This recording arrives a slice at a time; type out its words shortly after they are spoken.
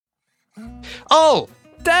Oh,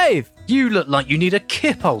 Dave! you look like you need a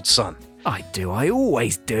kip, old son. I do, I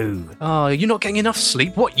always do. Oh, you're not getting enough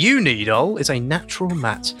sleep. What you need, Ol, is a natural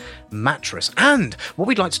mat mattress. And what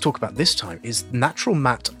we'd like to talk about this time is Natural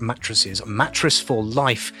Mat Mattresses Mattress for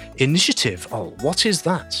Life initiative. Ol, what is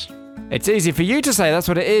that? It's easy for you to say, that's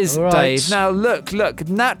what it is, Right. Dave. Now, look,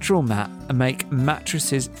 Natural Mat make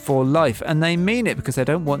mattresses for life, and they mean it because they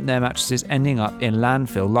don't want their mattresses ending up in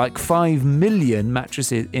landfill like 5 million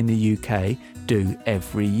mattresses in the UK do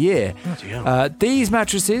every year. Bloody hell. These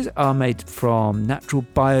mattresses are made from natural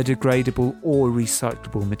biodegradable or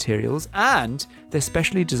recyclable materials, and they're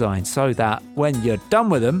specially designed so that when you're done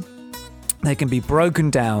with them, they can be broken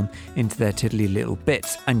down into their tiddly little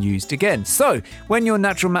bits and used again. So, when your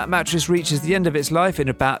Natural Mat mattress reaches the end of its life in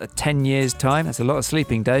about 10 years' time, that's a lot of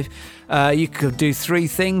sleeping, Dave, you can do 3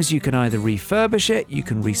 things. You can either refurbish it, you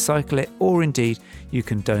can recycle it, or indeed, you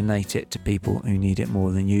can donate it to people who need it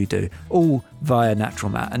more than you do, all via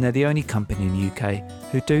Natural Mat. And they're the only company in the UK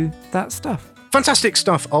who do that stuff. Fantastic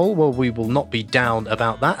stuff, Ol. Well, we will not be down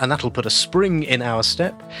about that, and that'll put a spring in our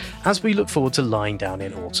step as we look forward to lying down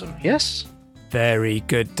in autumn. Yes? Very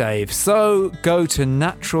good, Dave. So go to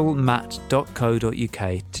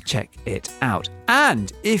naturalmat.co.uk to check it out.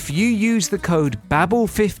 And if you use the code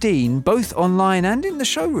BABBLE15, both online and in the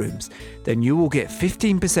showrooms, then you will get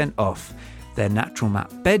 15% off their Natural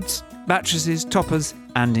Mat beds, mattresses, toppers,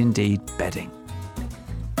 and indeed bedding.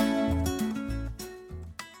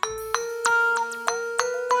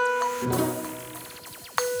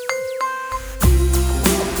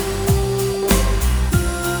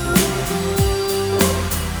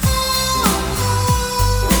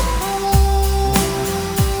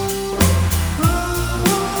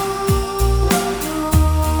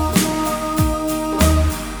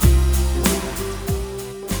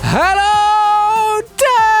 Hello,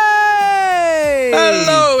 Dave!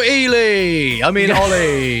 Hello, Ely!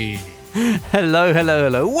 Ollie!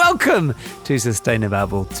 Hello. Welcome to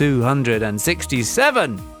Sustainababble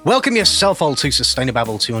 267. Welcome yourself, Ol, to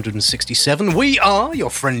Sustainababble 267. We are your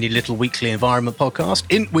friendly little weekly environment podcast,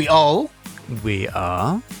 ain't we, Ol? We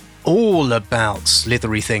are All about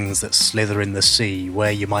slithery things that slither in the sea,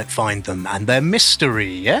 where you might find them, and their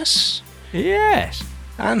mystery, yes? Yes.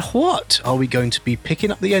 And what are we going to be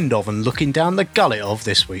picking up the end of and looking down the gullet of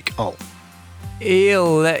this week, Ol?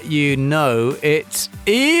 He'll let you know it's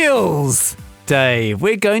eels, Dave.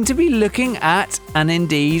 We're going to be looking at, and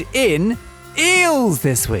indeed in, eels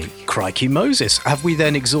this week. Crikey Moses. Have we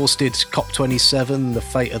then exhausted COP27, the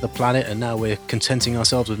fate of the planet, and now we're contenting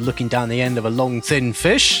ourselves with looking down the end of a long, thin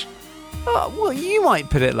fish? Well, you might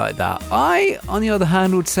put it like that. I, on the other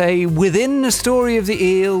hand, would say within the story of the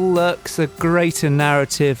eel lurks a greater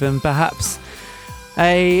narrative and perhaps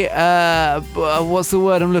what's the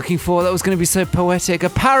word I'm looking for? That was going to be so poetic. A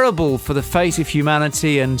parable for the fate of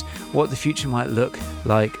humanity and what the future might look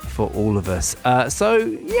like for all of us. So,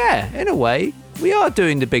 yeah, in a way, we are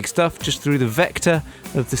doing the big stuff just through the vector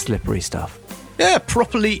of the slippery stuff. Yeah,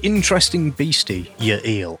 properly interesting beastie, your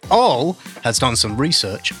eel. Ol has done some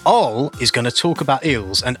research. Ol is going to talk about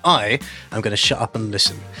eels, and I am going to shut up and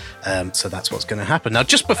listen. So that's what's going to happen. Now,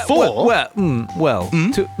 just before...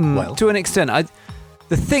 To an extent,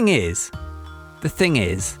 the thing is,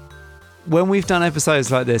 when we've done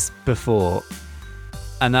episodes like this before,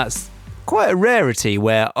 and that's quite a rarity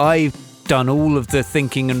where I've done all of the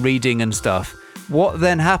thinking and reading and stuff, what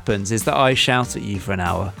then happens is that I shout at you for an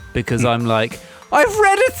hour because I'm like, I've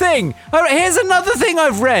read a thing! Here's another thing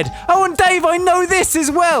I've read! Oh, and Dave, I know this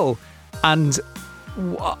as well! And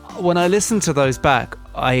when I listen to those back,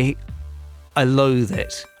 I loathe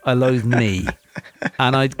it. I loathe me.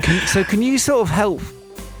 And so can you sort of help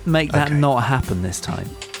make that not happen this time?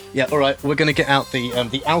 Yeah, all right. We're going to get out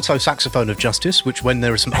the alto saxophone of justice, which when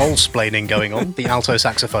there is some Ol-splaining going on, the alto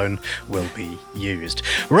saxophone will be used.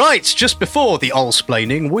 Right, just before the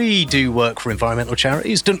Ol-splaining, we do work for environmental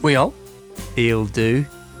charities, don't we, Ol? He'll do.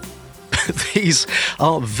 These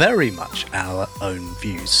are very much our own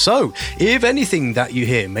views. So, if anything that you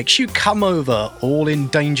hear makes you come over all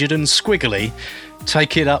endangered and squiggly,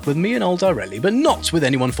 take it up with me and Ol directly, but not with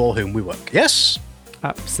anyone for whom we work, yes?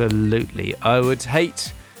 Absolutely. I would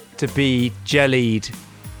hate to be jellied.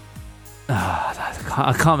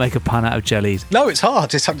 I can't make a pun out of jellied. No, it's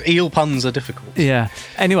hard. Eel puns are difficult. Yeah.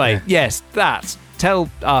 Anyway, yes, that. Tell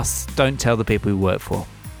us, don't tell the people we work for.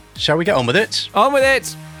 Shall we get on with it? On with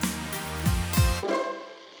it!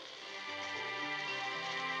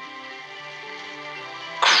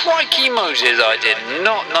 Crikey Moses, I did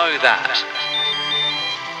not know that.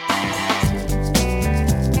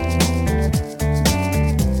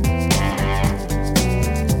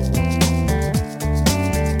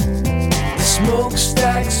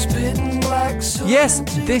 Smokestack spitting black smoke. Yes,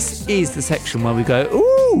 this is the section where we go,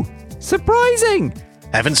 ooh, surprising.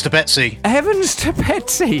 Heavens to Betsy. Heavens to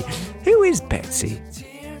Betsy. Who is Betsy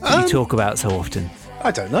that you talk about so often?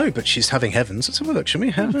 I don't know, but she's having heavens. Let's have a look, shall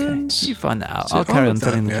we? Heavens. Okay, you find that out. So I'll carry on look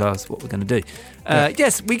telling that, the yeah. class what we're going to do.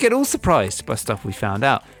 Yes, we get all surprised by stuff we found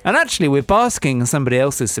out. And actually, we're basking in somebody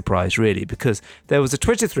else's surprise, really, because there was a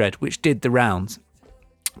Twitter thread which did the rounds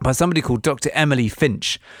by somebody called Dr. Emily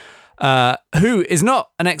Finch, who is not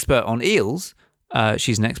an expert on eels.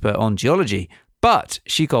 She's an expert on geology. But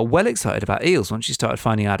she got well excited about eels once she started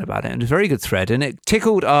finding out about it. And it was a very good thread, and it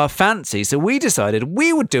tickled our fancy. So we decided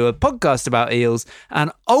we would do a podcast about eels.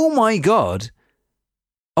 And oh my God,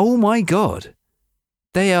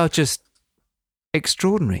 they are just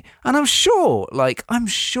extraordinary. And I'm sure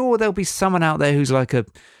there'll be someone out there who's like a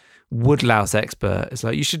woodlouse expert. It's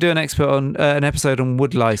like, you should do an episode on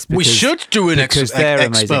woodlice. We should do an expert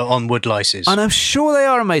amazing. on woodlices. And I'm sure they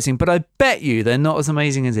are amazing, but I bet you they're not as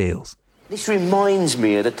amazing as eels. This reminds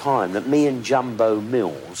me of the time that me and Jumbo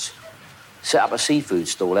Mills set up a seafood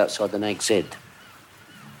stall outside the Nag's Head.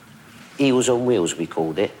 Eels on Wheels, we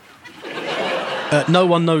called it. No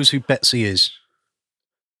one knows who Betsy is.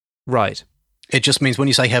 Right. It just means when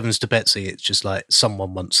you say heavens to Betsy, it's just like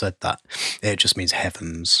someone once said that. It just means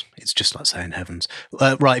heavens. It's just like saying heavens.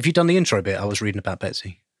 Right, have you done the intro bit? I was reading about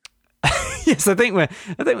Betsy. Yes, I think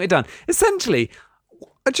we're done. Essentially,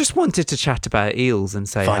 I just wanted to chat about eels and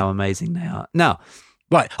say how amazing they are. Now,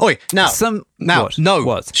 right. Oi, now, what? no,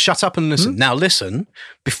 what? Shut up and listen. Now, listen,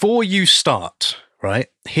 before you start, right,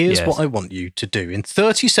 here's Yes. what I want you to do. In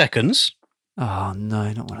 30 seconds, Oh,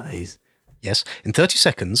 no, not one of these. yes, in 30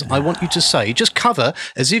 seconds, I want you to say, just cover,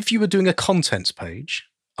 as if you were doing a contents page,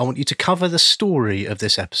 I want you to cover the story of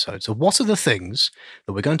this episode. So what are the things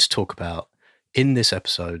that we're going to talk about in this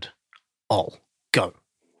episode? All go.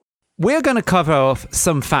 We're going to cover off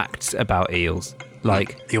some facts about eels,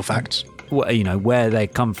 like Eel facts. where they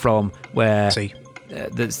come from, where See.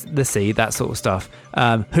 the sea, that sort of stuff.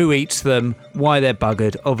 Who eats them? Why they're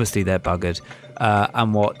buggered? Obviously, they're buggered,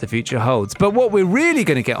 and what the future holds. But what we're really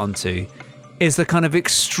going to get onto is the kind of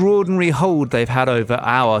extraordinary hold they've had over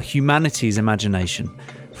our humanity's imagination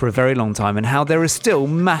for a very long time, and how there are still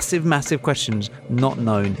massive, massive questions not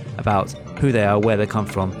known about who they are, where they come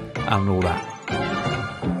from, and all that.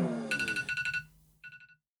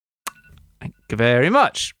 Thank you very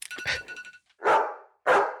much.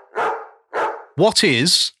 What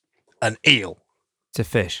is an eel? It's a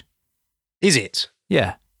fish. Is it?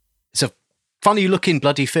 Yeah. It's a funny looking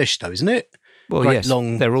bloody fish, though, isn't it? Well, Great yes.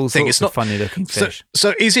 long They're all thing. sorts It's of not- funny-looking fish.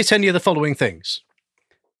 So is it any of the following things?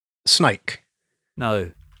 Snake,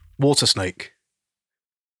 No. water snake,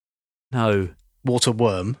 No. water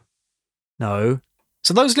worm. No.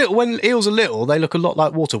 So those little, when eels are little, they look a lot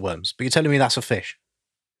like water worms. But you're telling me that's a fish?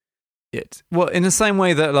 Well, in the same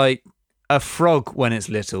way that, like, a frog, when it's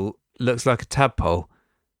little, looks like a tadpole.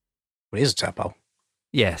 Well, it is a tadpole.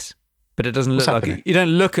 Yes. But it doesn't What's look like happening? you don't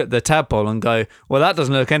look at the tadpole and go, well, that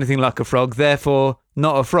doesn't look anything like a frog, therefore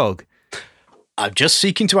not a frog. I'm just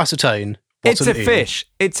seeking to ascertain what's It's an a eel. fish.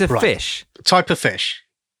 It's a Right. fish. Type of fish.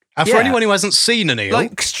 And for Yeah. anyone who hasn't seen an eel,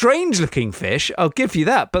 Like, strange-looking fish, I'll give you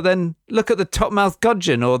that. But then look at the top-mouthed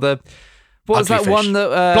gudgeon or the... What was ugly that fish. one that...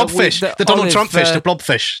 blobfish, with the Donald olive, Trump fish, the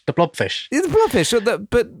blobfish, the blobfish. Yeah, the blobfish.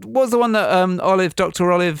 But what was the one that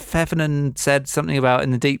Dr. Olive Heffernan said something about in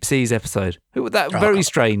the Deep Seas episode? Who that Oh, very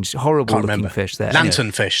strange, horrible Can't looking remember. fish there.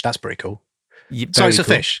 Lantern fish, that's pretty cool. Anyway, So very it's a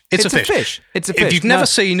cool. fish. It's a fish. It's a fish. If you've never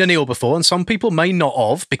seen an eel before, and some people may not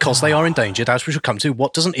have because they are endangered, as we shall come to,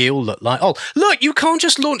 what does an eel look like? Oh, look, you can't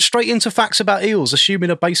just launch straight into facts about eels, assuming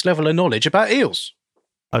a base level of knowledge about eels.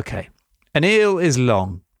 Okay. An eel is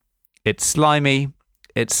long. It's slimy.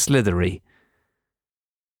 It's slithery.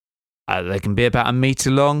 They can be about a metre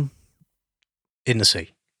long. In the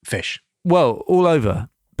sea. Fish. Well, all over.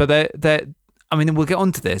 But they're I mean, we'll get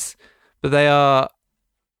onto this, but they are,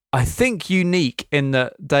 I think, unique in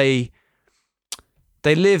that they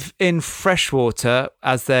live in freshwater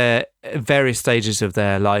as their various stages of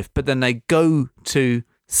their life, but then they go to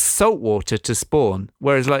saltwater to spawn,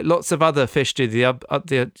 whereas like lots of other fish do the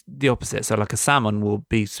opposite. So like a salmon will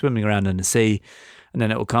be swimming around in the sea, and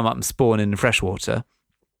then it will come up and spawn in the freshwater.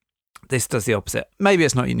 This does the opposite. Maybe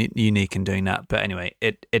it's not unique in doing that, but anyway,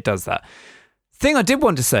 it does that. Thing I did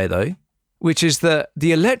want to say though, which is that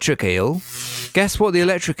the electric eel, guess what the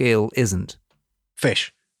electric eel isn't?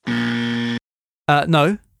 Fish.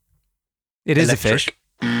 No. It is a fish.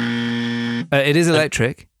 It is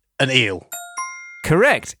electric. An eel.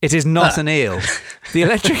 Correct. It is not an eel. The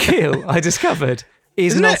electric eel I discovered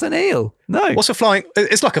is Isn't not it? an eel. No. What's a flying...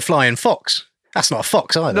 It's like a flying fox. That's not a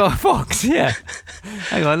fox either. Not a fox, yeah.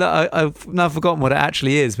 Hang on, look, I've now forgotten what it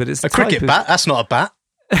actually is, but it's A cricket bat? That's not a bat.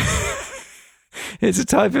 It's a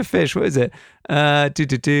type of fish. What is it? Knife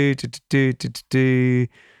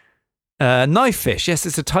fish. Yes,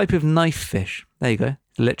 it's a type of knife fish. There you go.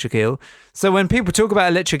 Electric eel. So when people talk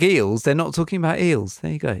about electric eels, they're not talking about eels.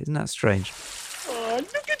 There you go. Isn't that strange? Oh,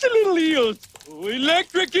 look at the little eels. Oh,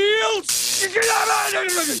 electric eels.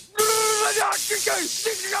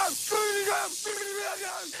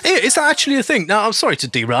 Is that actually a thing? Now, I'm sorry to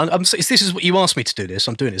derail. This is what you asked me to do this.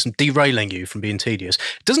 I'm doing this. I'm derailing you from being tedious.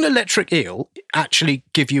 Doesn't electric eel actually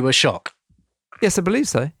give you a shock? Yes, I believe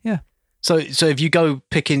so. Yeah. So if you go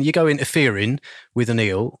interfering with an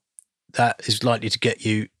eel, that is likely to get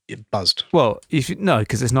you buzzed. Well, no,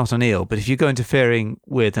 because it's not an eel. But if you go interfering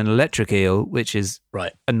with an electric eel, which is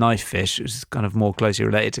right, a knife fish, which is kind of more closely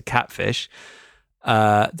related to catfish,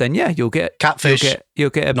 then yeah, you'll get catfish. You'll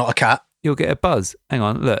get not a cat. You'll get a buzz. Hang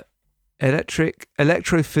on, look,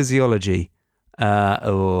 electrophysiology.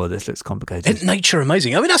 This looks complicated. Isn't nature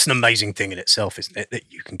amazing? I mean, that's an amazing thing in itself, isn't it?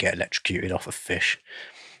 That you can get electrocuted off a fish.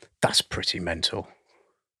 That's pretty mental.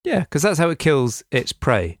 Yeah, because that's how it kills its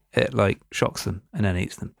prey. It shocks them and then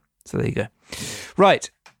eats them. So there you go.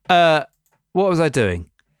 Right. What was I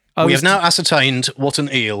doing? We have now ascertained what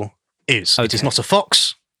an eel is. Okay. It is not a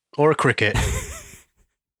fox or a cricket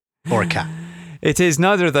or a cat. It is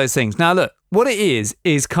neither of those things. Now, look, what it is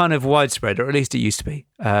kind of widespread, or at least it used to be.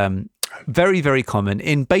 Very, very common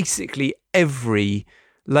in basically every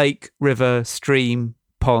lake, river, stream,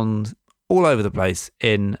 pond, all over the place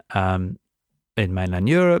in mainland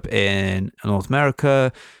Europe, in North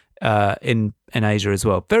America, in Asia as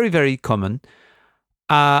well. Very, very common.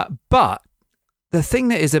 But the thing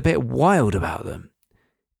that is a bit wild about them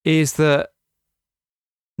is that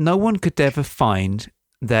no one could ever find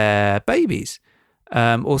their babies.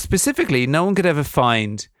 Or specifically, no one could ever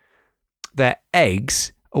find their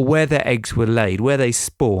eggs or where their eggs were laid, where they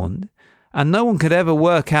spawned. And no one could ever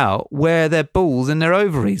work out where their balls and their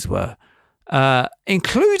ovaries were,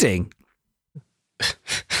 including...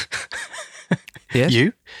 Yes?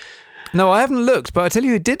 You? No, I haven't looked, but I tell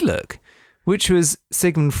you who did look, which was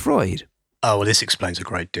Sigmund Freud. Oh, well, this explains a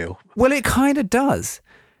great deal. Well, it kind of does.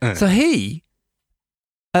 So he,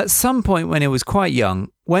 at some point when he was quite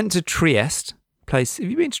young, went to Trieste. Place. Have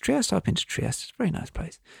you been to Trieste? I've been to Trieste. It's a very nice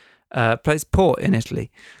place. Port in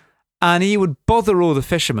Italy. And he would bother all the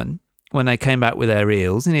fishermen when they came back with their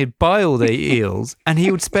eels, and he'd buy all the eels, and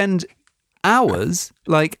he would spend hours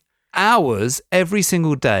every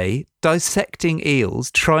single day dissecting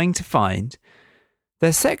eels, trying to find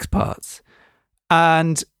their sex parts.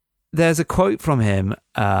 And there's a quote from him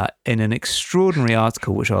in an extraordinary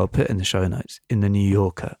article, which I'll put in the show notes, in the New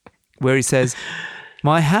Yorker, where he says,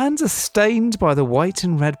 "My hands are stained by the white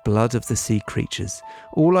and red blood of the sea creatures.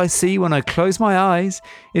 All I see when I close my eyes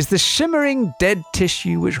is the shimmering dead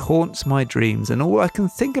tissue which haunts my dreams, and all I can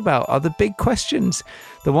think about are the big questions,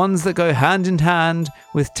 the ones that go hand in hand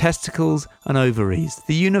with testicles and ovaries,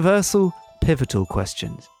 the universal, pivotal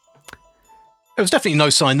questions." There was definitely no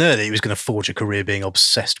sign there that he was going to forge a career being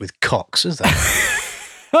obsessed with cocks, is there?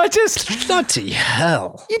 Bloody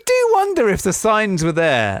hell. You do wonder if the signs were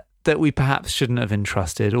there that we perhaps shouldn't have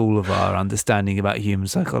entrusted all of our understanding about human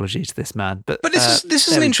psychology to this man. But this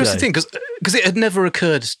is an interesting thing, because it had never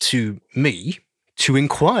occurred to me to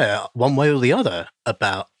inquire one way or the other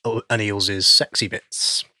about an eel's sexy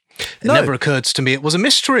bits. It never occurred to me it was a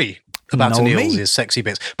mystery about an eel's sexy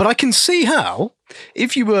bits. But I can see how,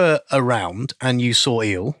 if you were around and you saw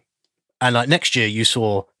eel, and next year you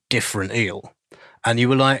saw different eel, and you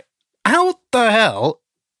were like, how the hell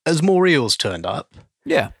has more eels turned up?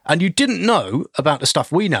 Yeah. And you didn't know about the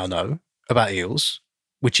stuff we now know about eels,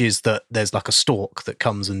 which is that there's a stork that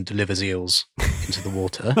comes and delivers eels into the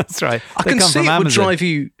water. That's right. I can see it would drive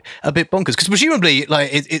you a bit bonkers, because presumably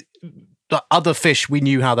other fish we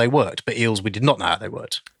knew how they worked, but eels we did not know how they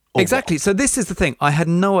worked. Exactly. So this is the thing. I had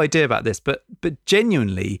no idea about this, but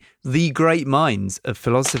genuinely, the great minds of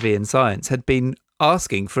philosophy and science had been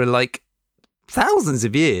asking for thousands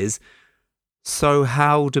of years, so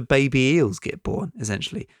how do baby eels get born,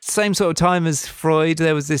 essentially? Same sort of time as Freud,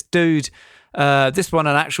 there was this dude, this one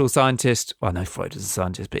an actual scientist, well, no, Freud was a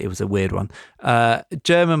scientist, but it was a weird one,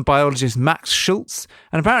 German biologist Max Schultz.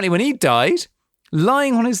 And apparently when he died,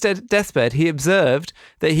 lying on his deathbed, he observed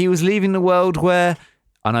that he was leaving the world where,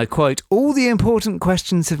 and I quote, "all the important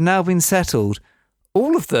questions have now been settled.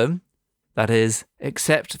 All of them, that is,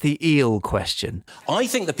 except the eel question." I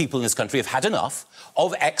think the people in this country have had enough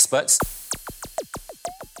of experts.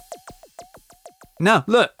 Now,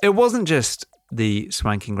 look, it wasn't just the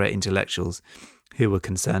swanking great intellectuals who were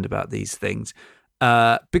concerned about these things.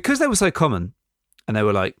 Because they were so common and they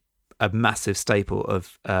were like a massive staple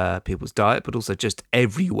of people's diet, but also just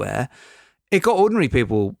everywhere, it got ordinary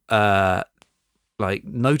people like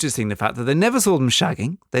noticing the fact that they never saw them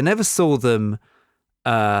shagging. They never saw them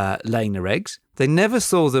laying their eggs. They never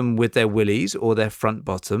saw them with their willies or their front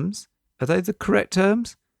bottoms. Are they the correct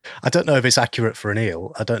terms? I don't know if it's accurate for an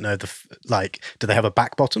eel. I don't know do they have a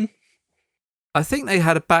back bottom? I think they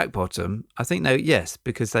had a back bottom. I think yes,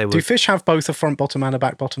 because they were. Do fish have both a front bottom and a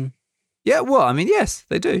back bottom? Yeah, well, I mean, yes,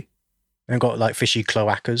 they do. And got like fishy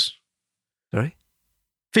cloacas. Sorry?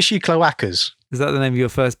 Fishy cloacas. Is that the name of your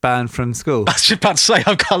first band from school? I was just about to say,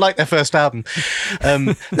 I like their first album.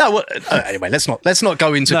 Anyway, let's not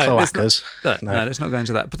go into cloacas. No, let's not go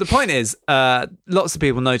into that. But the point is, lots of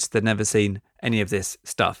people noticed they'd never seen any of this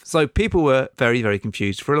stuff. So people were very, very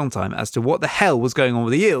confused for a long time as to what the hell was going on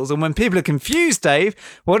with the eels. And when people are confused, Dave,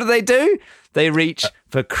 what do? They reach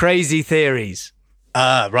for crazy theories.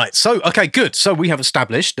 Right. So, okay, good. So we have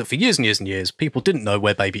established that for years and years and years, people didn't know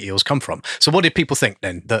where baby eels come from. So what did people think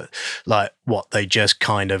then? That, they just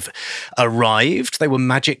kind of arrived? They were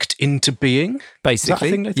magicked into being? Basically, is that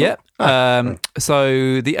a thing they yeah. thought? Right.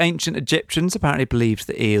 So the ancient Egyptians apparently believed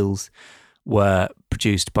that eels were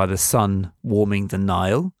produced by the sun warming the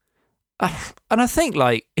Nile. And I think,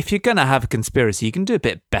 if you're going to have a conspiracy, you can do a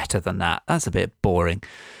bit better than that. That's a bit boring.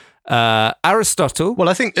 Aristotle. Well,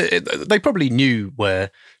 I think they probably knew where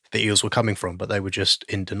the eels were coming from, but they were just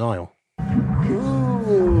in denial.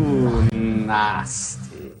 Ooh,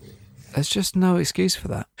 nasty. There's just no excuse for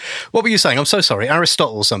that. What were you saying? I'm so sorry.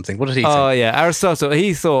 Aristotle something. What did he think? Oh, yeah. Aristotle,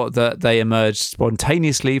 he thought that they emerged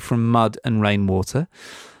spontaneously from mud and rainwater.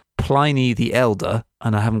 Pliny the Elder,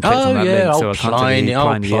 and I haven't clicked on that link, so I can't tell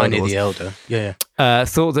you Pliny the Elder. Yeah.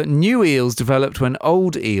 Thought that new eels developed when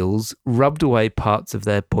old eels rubbed away parts of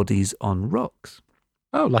their bodies on rocks.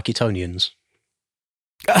 Oh, like Etonians.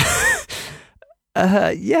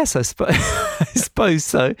 Yes, I suppose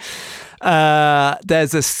so.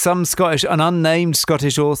 There's an unnamed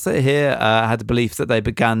Scottish author here had the belief that they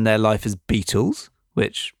began their life as beetles,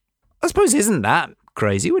 which I suppose isn't that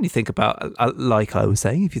crazy when you think about, like I was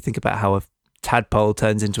saying, if you think about how a tadpole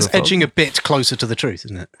turns into a frog. Edging a bit closer to the truth,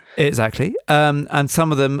 isn't it? Exactly. And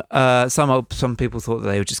some of them, some people thought that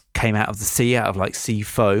they just came out of the sea, out of sea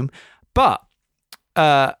foam. But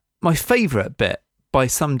my favourite bit, by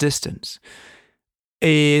some distance,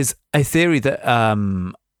 is a theory that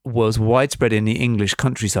was widespread in the English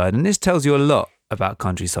countryside, and this tells you a lot about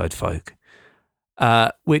countryside folk,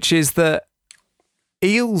 which is that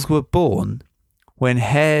eels were born when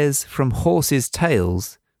hairs from horses'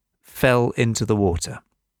 tails fell into the water.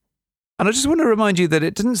 And I just want to remind you that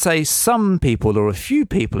it didn't say some people or a few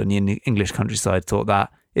people in the English countryside thought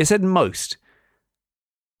that. It said most.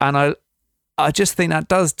 And I just think that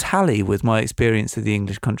does tally with my experience of the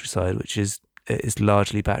English countryside, which is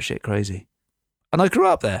largely batshit crazy. And I grew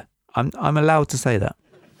up there. I'm allowed to say that.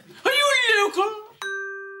 Are you local?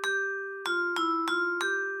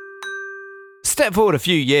 Step forward a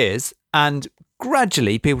few years, and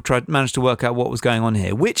gradually people managed to work out what was going on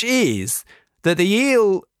here, which is that the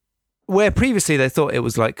eel, where previously they thought it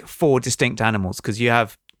was 4 distinct animals, because you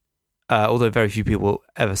have, although very few people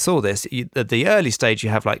ever saw this, at the early stage you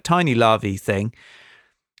have tiny larvae thing.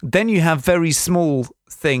 Then you have very small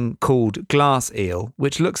thing called glass eel,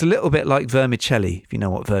 which looks a little bit like vermicelli, if you know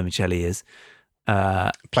what vermicelli is.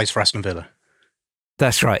 Plays for Aston Villa.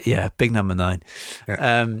 That's right, yeah, big number 9.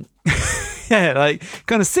 Yeah. Yeah,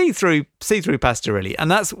 kind of see-through pasta, really.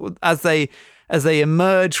 And that's as they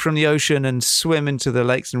emerge from the ocean and swim into the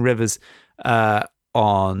lakes and rivers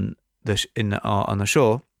on the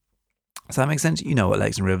shore. Does that make sense? You know what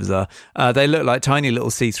lakes and rivers are. They look like tiny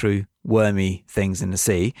little see-through wormy things in the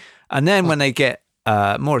sea. And then when they get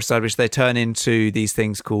more established, they turn into these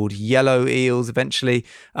things called yellow eels eventually.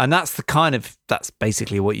 And that's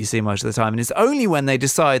basically what you see most of the time. And it's only when they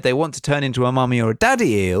decide they want to turn into a mummy or a daddy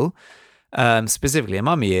eel, specifically a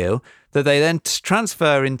mummy eel, that they then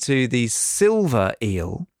transfer into the silver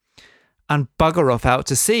eel and bugger off out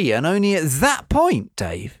to sea. And only at that point,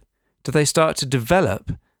 Dave, do they start to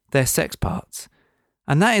develop their sex parts.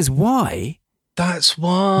 And that is why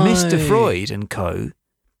Mr. Freud and co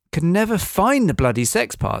could never find the bloody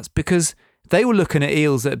sex parts, because they were looking at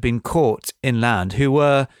eels that had been caught inland who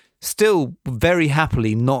were still very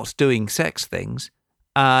happily not doing sex things.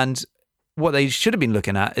 And what they should have been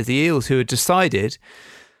looking at is the eels who had decided,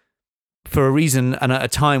 for a reason and at a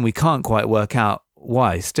time we can't quite work out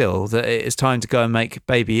why still, that it is time to go and make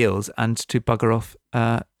baby eels and to bugger off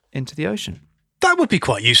into the ocean. That would be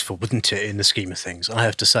quite useful, wouldn't it, in the scheme of things, I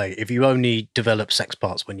have to say, if you only develop sex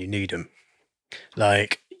parts when you need them.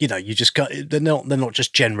 Like, you know, you just got, they're not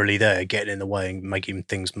just generally there getting in the way and making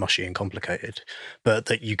things mushy and complicated, but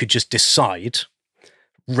that you could just decide,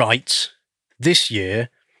 right, this year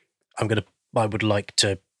I would like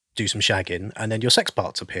to do some shagging, and then your sex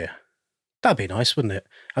parts appear. That'd be nice, wouldn't it?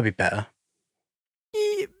 That'd be better.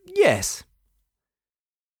 Yes.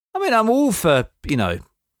 I mean, I'm all for, you know,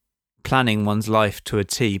 planning one's life to a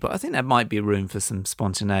T, but I think there might be room for some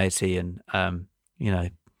spontaneity and, you know,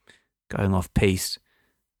 going off piste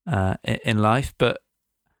in life. But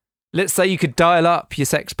let's say you could dial up your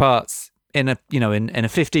sex parts in a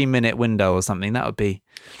 15-minute window or something. That would be...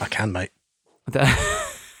 I can, mate.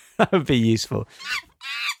 That would be useful.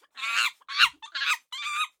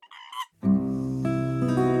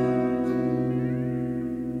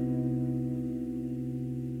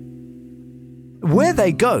 Where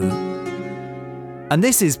they go, and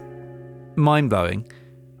this is mind-blowing,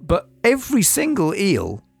 but every single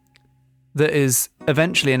eel that is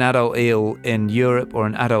eventually an adult eel in Europe or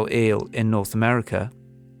an adult eel in North America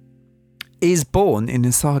is born in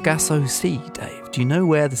the Sargasso Sea, Dave. Do you know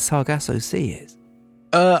where the Sargasso Sea is?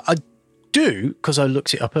 I do, because I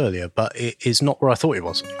looked it up earlier, but it is not where I thought it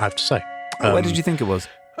was, I have to say. Where did you think it was?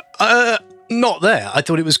 Not there. I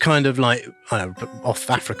thought it was kind of like, I don't know, off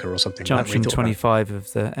Africa or something. Junction 25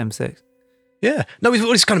 of the M6. Yeah. No,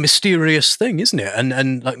 it's kind of mysterious thing, isn't it?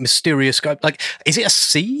 And like mysterious, like, is it a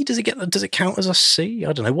sea? Does it count as a sea?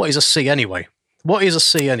 I don't know. What is a sea anyway?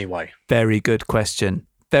 Very good question.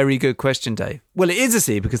 Very good question, Dave. Well, it is a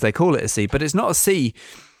sea because they call it a sea, but it's not a sea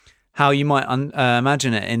how you might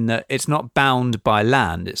imagine it, in that it's not bound by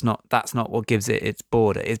land. That's not what gives it its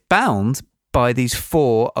border. It's bound by these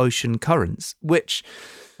 4 ocean currents, which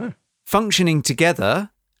functioning together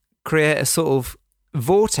create a sort of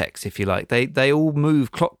vortex, if you like. They all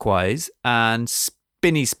move clockwise and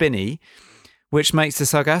spinny, which makes the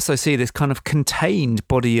Sargasso Sea this kind of contained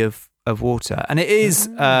body of water. And it is,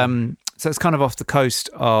 so it's kind of off the coast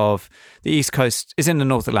of the East Coast. It's in the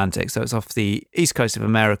North Atlantic, so it's off the East Coast of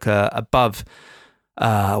America, above,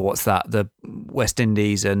 the West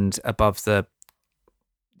Indies, and above the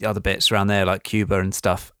other bits around there, like Cuba and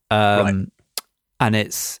stuff. Right. And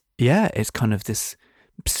it's kind of this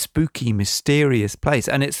spooky, mysterious place,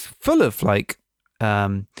 and it's full of like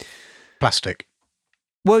plastic.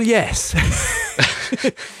 Well, yes.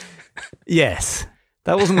 Yes.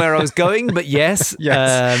 That wasn't where I was going, but yes.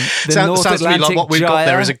 Yes. The North sounds Atlantic to me like what we've got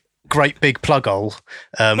there is a gyre. great big plug hole,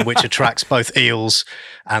 which attracts both eels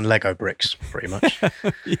and Lego bricks, pretty much.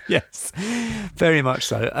 Yes, very much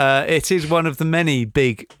so. It is one of the many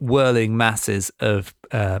big whirling masses of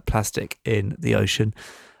plastic in the ocean.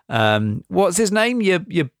 What's his name? Your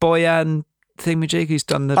Boyan thingamajig who's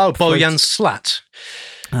done the... Oh, Boyan Slat.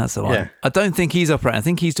 That's the one. Yeah. I don't think he's operating. I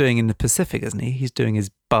think he's doing in the Pacific, isn't he? He's doing his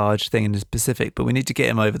barge thing in the Pacific, but we need to get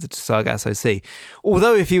him over the Sargasso Sea.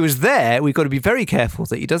 Although if he was there, we've got to be very careful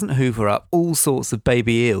that he doesn't hoover up all sorts of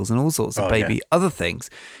baby eels and all sorts of other things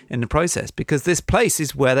in the process, because this place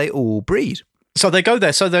is where they all breed. So they go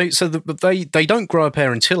there. So they don't grow a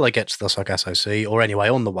pair until they get to the Sargasso Sea, or anyway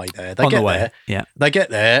on the way there. They get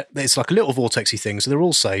there. It's like a little vortexy thing. So they're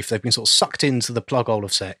all safe. They've been sort of sucked into the plug hole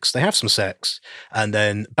of sex. They have some sex, and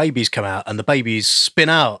then babies come out, and the babies spin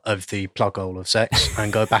out of the plug hole of sex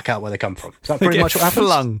and go back out where they come from. Is that pretty much what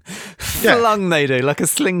happens? Flung. They do, like a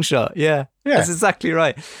slingshot. Yeah. That's exactly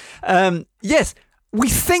right. Yes. We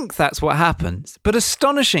think that's what happens, but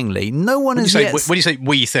astonishingly, no one has yet... When you say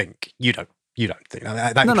we think, you don't. You don't think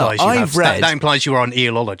that that implies you are an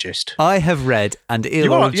eelologist. I have read, and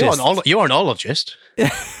eelologists... You are an ologist.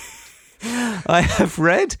 I have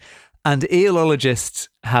read, and eelologists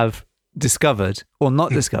have discovered, or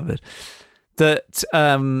not discovered, that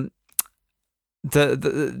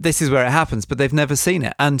this is where it happens, but they've never seen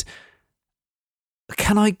it. And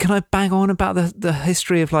can I bang on about the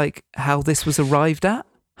history of like how this was arrived at?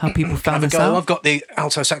 How people found this out? I've got the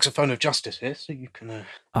alto saxophone of justice here, so you can...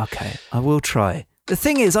 Okay, I will try. The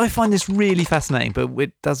thing is, I find this really fascinating, but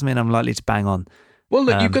it does mean I'm likely to bang on. Well,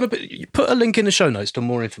 look, you've got to put a link in the show notes to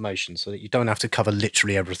more information so that you don't have to cover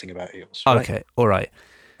literally everything about eels. Right? Okay, all right.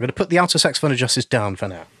 I'm going to put the alto saxophone of justice down for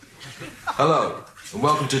now. Hello, and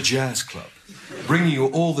welcome to Jazz Club, bringing you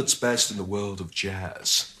all that's best in the world of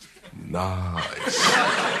jazz. Nice.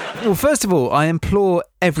 Well, first of all, I implore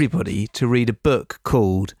everybody to read a book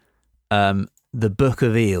called The Book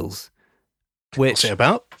of Eels. What's it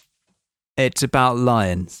about? It's about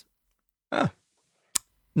lions. Ah.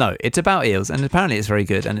 No, it's about eels, and apparently it's very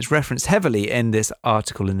good, and it's referenced heavily in this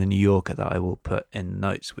article in The New Yorker that I will put in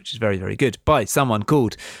notes, which is very, very good, by someone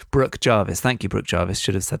called Brooke Jarvis. Thank you, Brooke Jarvis.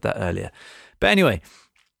 Should have said that earlier. But anyway,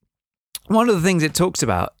 one of the things it talks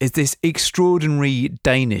about is this extraordinary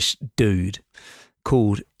Danish dude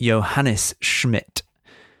called Johannes Schmidt.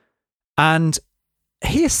 And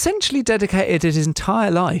he essentially dedicated his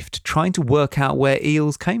entire life to trying to work out where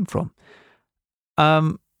eels came from.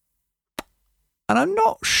 And I'm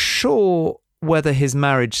not sure whether his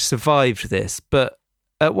marriage survived this, but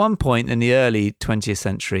at one point in the early 20th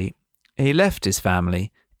century, he left his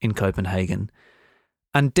family in Copenhagen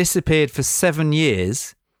and disappeared for 7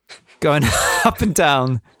 years, going up and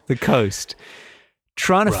down the coast,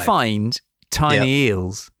 trying to find tiny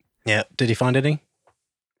eels. Yeah. Did he find any?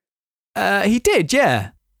 He did, yeah.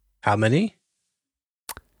 How many?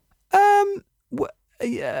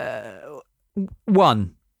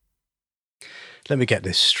 One. Let me get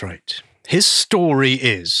this straight. His story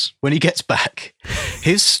is, when he gets back,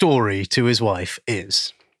 his story to his wife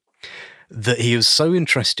is that he was so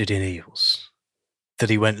interested in eels that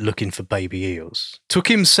he went looking for baby eels. Took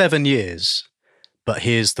him 7 years, but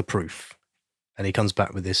here's the proof. And he comes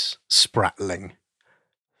back with this spratling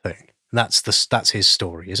thing. That's his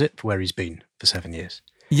story, is it? Where he's been for 7 years.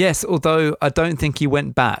 Yes, although I don't think he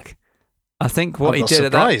went back. I think what he did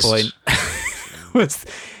at that point was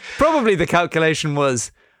probably the calculation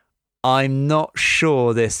was, I'm not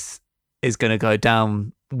sure this is going to go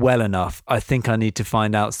down well enough. I think I need to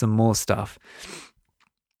find out some more stuff.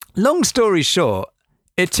 Long story short,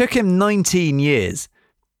 it took him 19 years,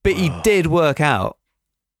 but he did work out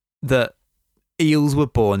that eels were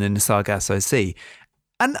born in the Sargasso Sea.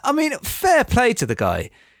 And I mean, fair play to the guy.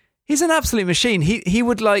 He's an absolute machine.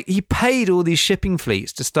 He paid all these shipping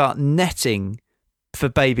fleets to start netting for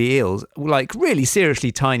baby eels, like really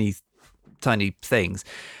seriously tiny things.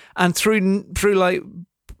 And through like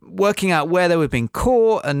working out where they were being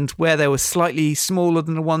caught and where they were slightly smaller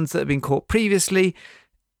than the ones that had been caught previously,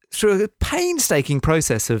 through a painstaking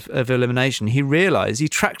process of elimination, he realised he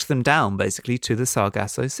tracked them down basically to the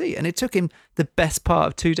Sargasso Sea. And it took him the best part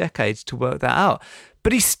of 2 decades to work that out.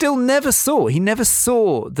 But he never saw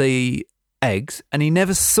the eggs, and he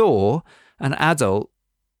never saw an adult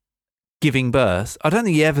giving birth. I don't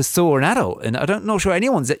think he ever saw an adult, and I'm not sure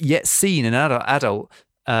anyone's yet seen an adult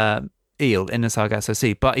eel in the Sargasso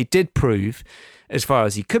Sea. But he did prove, as far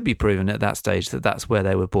as he could be proven at that stage, that that's where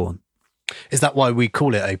they were born. Is that why we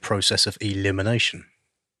call it a process of elimination?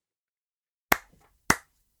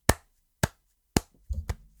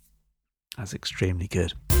 That's extremely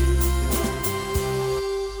good.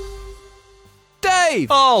 Dave!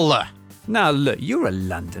 Oh! Now, look, you're a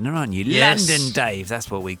Londoner, aren't you? Yes. London Dave, that's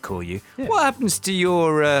what we call you. Yeah. What happens to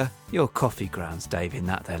your coffee grounds, Dave, in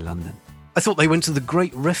that there London? I thought they went to the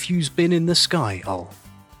great refuse bin in the sky,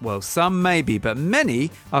 Well, some maybe, but many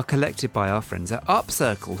are collected by our friends at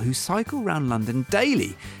Upcircle, who cycle around London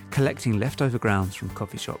daily, collecting leftover grounds from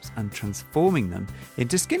coffee shops and transforming them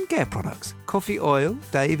into skincare products. Coffee oil,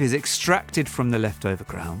 Dave, is extracted from the leftover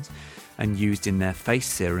grounds and used in their face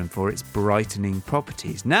serum for its brightening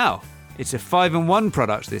properties. Now, it's a 5-in-1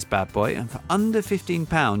 product, this bad boy, and for under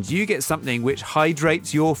 £15, you get something which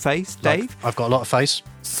hydrates your face, Dave. I've got a lot of face.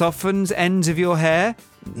 Softens ends of your hair.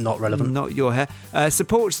 Not relevant. Not your hair.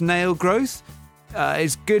 Supports nail growth.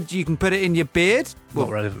 It's good. You can put it in your beard. Not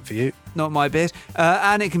relevant for you. Not my beard.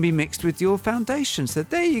 And it can be mixed with your foundation. So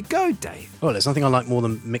there you go, Dave. Well, there's nothing I like more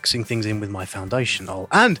than mixing things in with my foundation.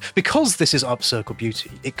 And because this is Upcircle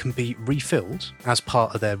Beauty, it can be refilled as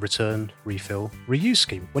part of their return, refill, reuse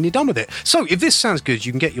scheme when you're done with it. So if this sounds good,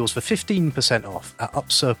 you can get yours for 15% off at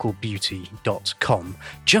upcirclebeauty.com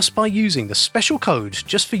just by using the special code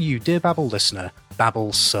just for you, dear Babble listener,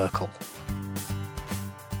 Babble Circle.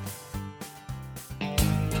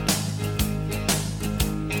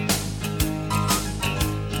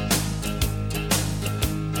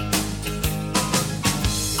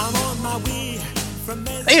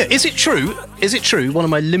 Yeah, is it true, one of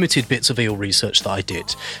my limited bits of eel research that I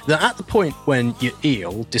did, that at the point when your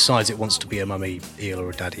eel decides it wants to be a mummy eel or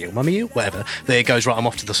a daddy eel, mummy eel, whatever, there it goes, right, I'm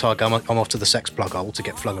off to the saga, I'm off to the sex plug hole to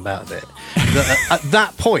get flung about a bit. At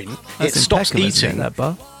that point, it stops eating.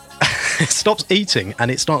 It stops eating and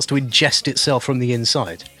it starts to ingest itself from the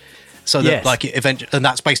inside. So that, like, it eventually, and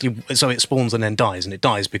that's basically, so it spawns and then dies, and it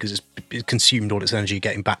dies because it's consumed all its energy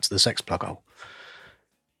getting back to the sex plug hole.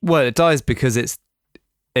 Well, it dies because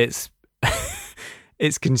it's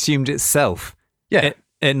consumed itself. Yeah,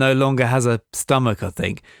 it no longer has a stomach, I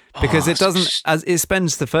think, because it doesn't. As it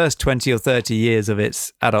spends the first 20 or 30 years of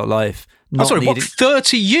its adult life. What,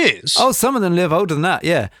 30 years? Oh, some of them live older than that.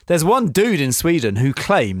 Yeah, there's one dude in Sweden who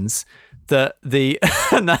claims that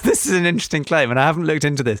now this is an interesting claim, and I haven't looked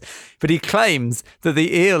into this, but he claims that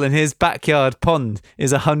the eel in his backyard pond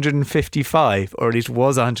is 155, or at least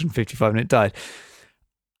was 155 when it died.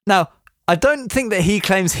 Now, I don't think that he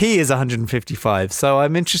claims he is 155, so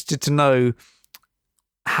I'm interested to know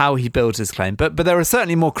how he builds his claim. But there are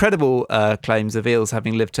certainly more credible claims of eels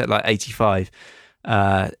having lived at like 85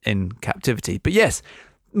 in captivity. But yes,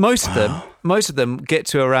 most of them get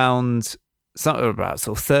to around about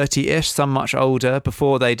sort of 30-ish, some much older,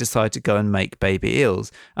 before they decide to go and make baby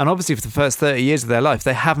eels. And obviously for the first 30 years of their life,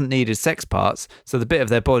 they haven't needed sex parts. So the bit of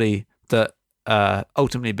their body that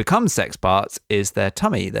ultimately becomes sex parts is their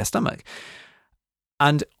tummy, their stomach.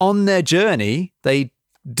 And on their journey, they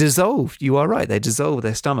dissolve. You are right. They dissolve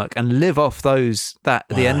their stomach and live off the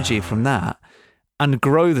energy from that and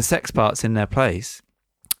grow the sex parts in their place.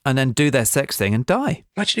 And then do their sex thing and die.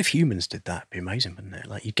 Imagine if humans did that. It'd be amazing, wouldn't it?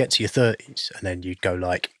 Like, you'd get to your 30s and then you'd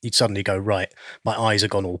suddenly go, right, my eyes are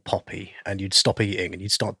gone all poppy, and you'd stop eating and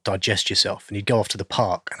you'd start to digest yourself, and you'd go off to the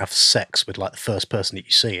park and have sex with like the first person that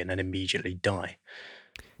you see and then immediately die.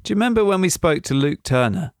 Do you remember when we spoke to Luke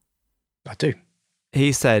Turner? I do.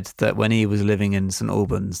 He said that when he was living in St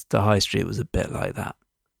Albans, the high street was a bit like that,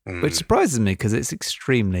 which surprises me because it's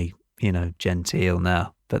extremely, genteel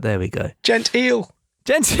now. But there we go. Genteel.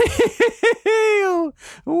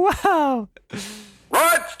 Wow.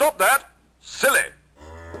 Right, stop that. Silly.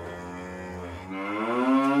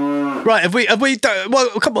 Right, have we well,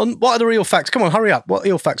 come on, what are the real facts? Come on, hurry up. What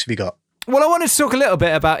eel facts have you got? Well, I wanted to talk a little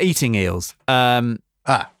bit about eating eels.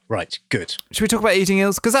 Right, good. Should we talk about eating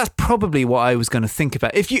eels? Because that's probably what I was going to think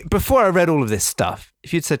about. Before I read all of this stuff,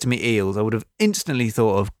 if you'd said to me eels, I would have instantly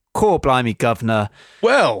thought of Core Blimey Governor.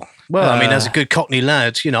 Well, I mean, as a good Cockney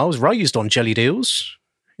lad, I was raised on jellied eels.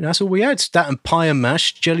 That's all we had. That and pie and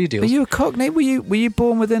mash, jellied eels. Were you a Cockney? Were you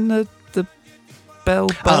born within the Bell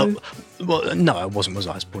Bow? Well, no, I wasn't. Was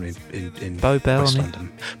I? I was born in Bow Bell, West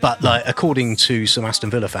London. But according to some Aston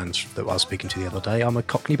Villa fans that I was speaking to the other day, I'm a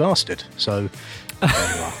Cockney bastard. So there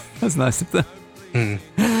you are. That's nice of them.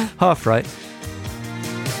 Half right.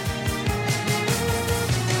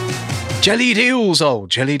 Jellied eels.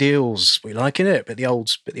 We liking it. But the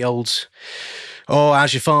old. Oh,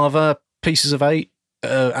 how's your father? Pieces of 8,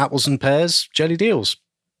 apples and pears, jellied eels.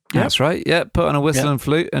 Yep. That's right. Yeah, put on a whistle and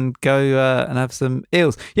flute and go and have some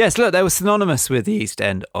eels. Yes, look, they were synonymous with the East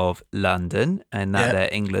End of London and that there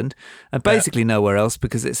England, and basically nowhere else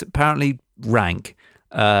because it's apparently rank.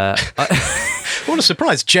 What a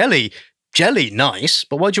surprise! Jelly, nice,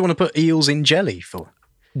 but why do you want to put eels in jelly for?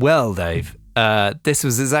 Well, Dave, this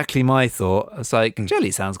was exactly my thought. I was like,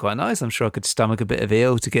 jelly sounds quite nice. I'm sure I could stomach a bit of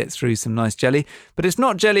eel to get through some nice jelly. But it's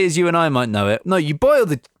not jelly as you and I might know it. No, you boil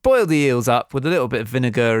the eels up with a little bit of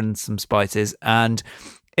vinegar and some spices, and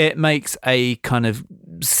it makes a kind of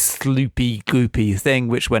sloopy, goopy thing,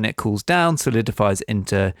 which when it cools down, solidifies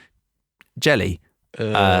into jelly.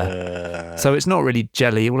 So it's not really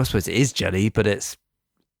jelly. Well, I suppose it is jelly, but it's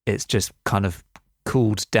just kind of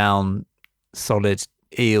cooled down, solid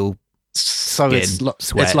eel. So it's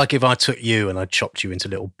like if I took you and I chopped you into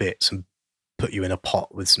little bits and put you in a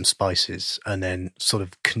pot with some spices and then sort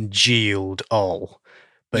of congealed ol.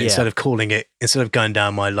 But instead of going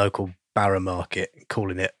down my local Barra market and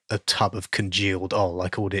calling it a tub of congealed ol, I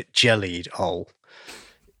called it jellied ol.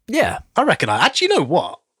 Yeah. I reckon you know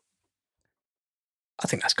what? I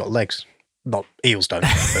think that's got legs. Not eels don't.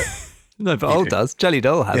 But no, but ol does. Jellied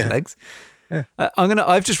ol has legs. Yeah.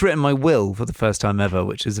 I've just written my will for the first time ever,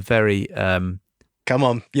 which is a very come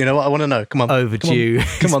on, you know what I want to know. Come on, overdue.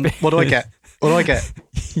 Come on. What do I get?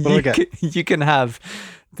 You can have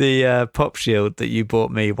the pop shield that you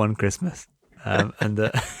bought me one Christmas, and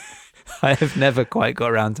that I have never quite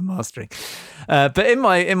got around to mastering. But in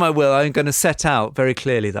my will, I'm going to set out very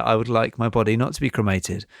clearly that I would like my body not to be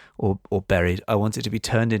cremated or buried. I want it to be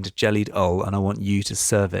turned into jellied ol, and I want you to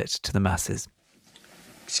serve it to the masses.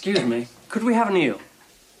 Excuse me, could we have an eel?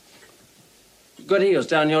 You've got eels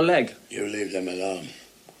down your leg. You leave them alone.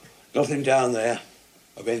 Nothing down there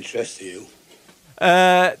of interest to you.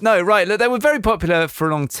 No, right. Look, they were very popular for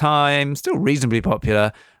a long time, still reasonably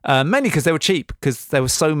popular, mainly because they were cheap, because there were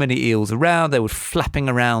so many eels around. They were flapping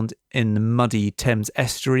around in the muddy Thames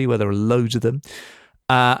estuary where there were loads of them.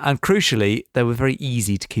 And crucially, they were very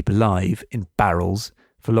easy to keep alive in barrels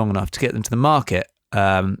for long enough to get them to the market.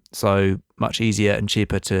 So much easier and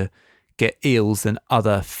cheaper to get eels than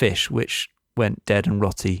other fish, which went dead and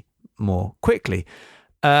rotty more quickly.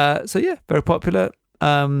 Very popular.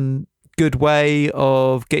 Good way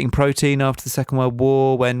of getting protein after the Second World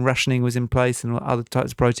War when rationing was in place and other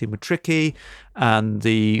types of protein were tricky. And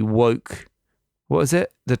the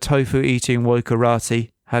the tofu eating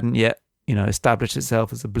wokarati hadn't yet, established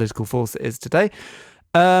itself as a political force it is today.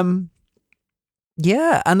 And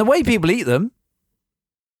the way people eat them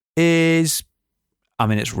is,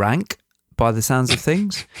 it's rank by the sounds of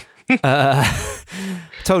things.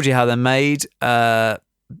 Told you how they're made.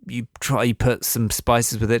 You put some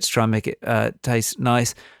spices with it to try and make it taste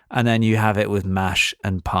nice, and then you have it with mash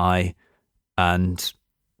and pie, and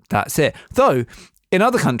that's it. Though in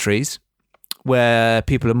other countries where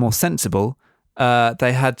people are more sensible,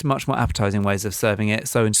 they had much more appetizing ways of serving it.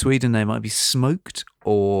 So in Sweden, they might be smoked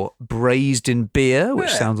or braised in beer,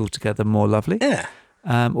 which sounds altogether more lovely. Yeah.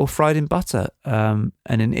 Or fried in butter. And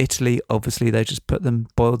in Italy, obviously, they just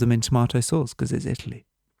boiled them in tomato sauce because it's Italy.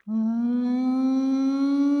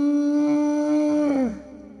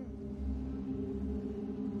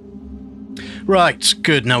 Right,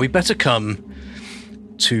 good. Now we better come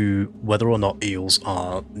to whether or not eels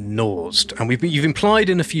are nosed. And you've implied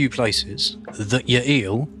in a few places that your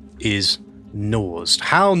eel is nosed.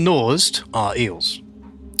 How nosed are eels?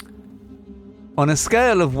 On a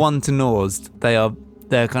scale of 1 to nosed, they're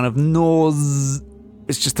kind of nose.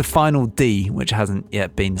 It's just the final D, which hasn't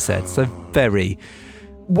yet been said. So very.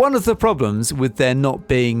 One of the problems with there not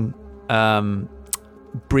being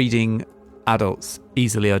breeding adults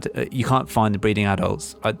easily, you can't find the breeding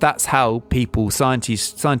adults. That's how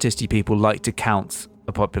scientisty people like to count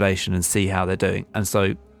a population and see how they're doing. And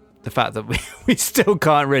so the fact that we still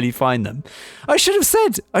can't really find them. I should have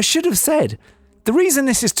said, the reason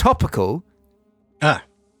this is topical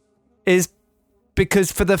is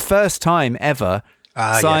because for the first time ever,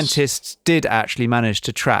 scientists did actually manage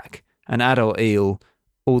to track an adult eel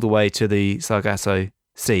all the way to the Sargasso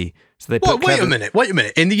Sea. So they put wait a minute.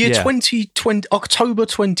 In the year 2020, October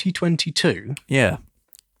 2022,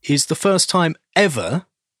 is the first time ever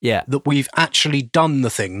that we've actually done the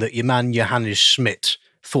thing that your man Johannes Schmidt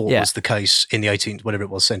thought was the case in the 18th, whatever it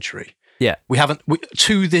was, century. Yeah. We haven't,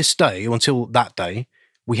 to this day, until that day,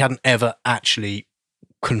 we hadn't ever actually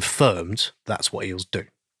confirmed that's what eels do.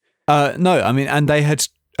 No, I mean, and they had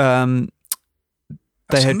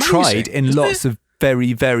tried in lots of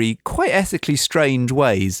very, very quite ethically strange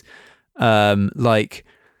ways. Like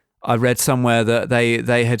I read somewhere that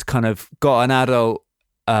they had kind of got an adult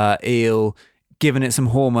eel, given it some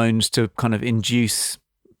hormones to kind of induce,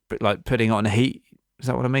 like putting it on heat. Is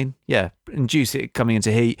that what I mean? Yeah, induce it coming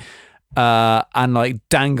into heat. And like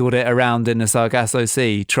dangled it around in the Sargasso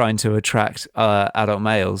Sea trying to attract adult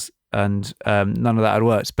males, and none of that had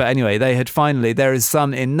worked. But anyway, there is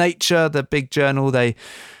some in Nature, the big journal, they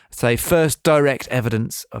say first direct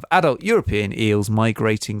evidence of adult European eels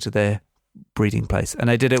migrating to their breeding place. And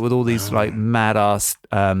they did it with all these like mad ass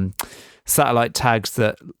satellite tags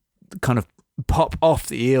that kind of pop off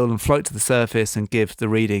the eel and float to the surface and give the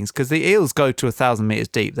readings, because the eels go to 1,000 meters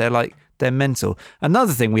deep. They're mental.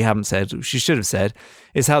 Another thing we haven't said, which you should have said,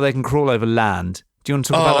 is how they can crawl over land. Do you want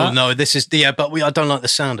to talk about that? Oh, no, this is... Yeah, but I don't like the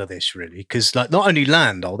sound of this, really, because like, not only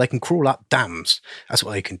land, they can crawl up dams. That's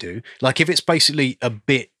what they can do. Like, if it's basically a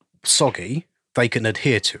bit soggy, they can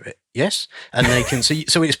adhere to it, yes? And they can...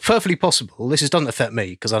 so it's perfectly possible, this doesn't affect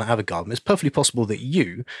me, because I don't have a garden, it's perfectly possible that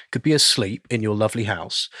you could be asleep in your lovely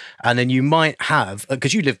house, and then you might have...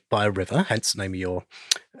 Because you live by a river, hence the name of your...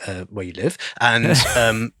 where you live, and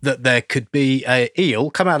that there could be an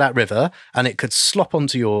eel come out of that river, and it could slop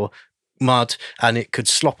onto your mud, and it could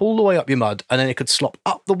slop all the way up your mud, and then it could slop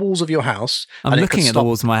up the walls of your house. I'm looking at the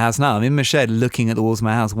walls of my house now. I'm in my shed looking at the walls of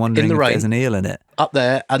my house, wondering if there's an eel in it. Up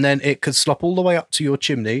there, and then it could slop all the way up to your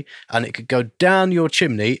chimney, and it could go down your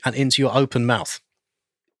chimney and into your open mouth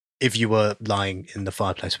if you were lying in the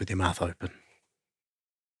fireplace with your mouth open.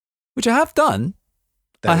 Which I have done.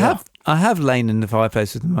 I have lain in the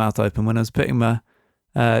fireplace with my mouth open when I was putting my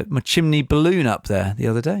chimney balloon up there the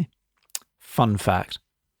other day. Fun fact.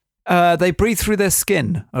 They breathe through their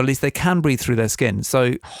skin, or at least they can breathe through their skin.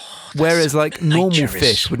 So whereas like normal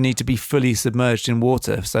fish would need to be fully submerged in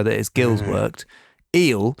water so that its gills worked,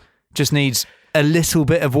 eel just needs a little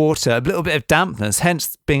bit of water, a little bit of dampness,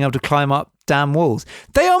 hence being able to climb up dam walls.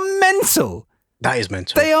 They are mental. That is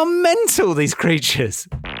mental. They are mental, these creatures.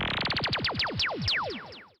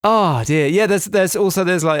 Oh dear, yeah. There's also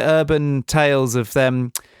like urban tales of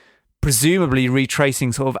them presumably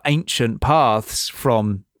retracing sort of ancient paths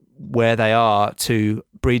from where they are to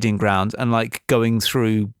breeding ground and like going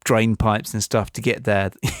through drain pipes and stuff to get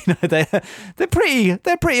there. You know, they're pretty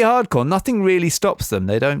hardcore. Nothing really stops them.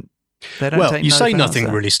 They don't. Well, you say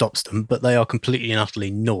nothing really stops them, but they are completely and utterly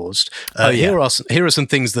nosed. Here are some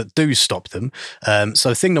things that do stop them.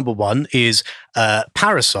 So thing number one is a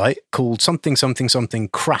parasite called something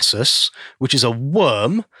crassus, which is a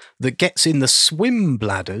worm that gets in the swim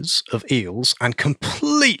bladders of eels and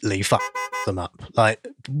completely fucks them up, like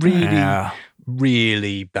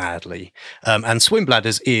really badly. And swim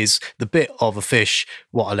bladders is the bit of a fish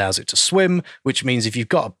what allows it to swim, which means if you've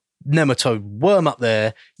got nematode worm up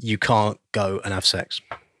there, you can't go and have sex.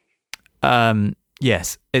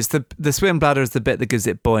 Yes, it's the swim bladder is the bit that gives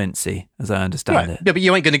it buoyancy, as I understand it. Yeah, but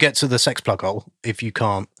you ain't going to get to the sex plug hole if you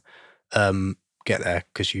can't get there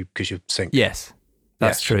because you sink. Yes,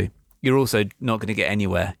 that's true. You're also not going to get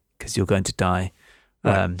anywhere because you're going to die.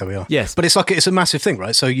 Right, there we are. Yes, but it's a massive thing,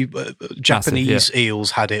 right? So you Japanese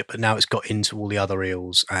eels had it, but now it's got into all the other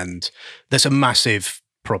eels, and there's a massive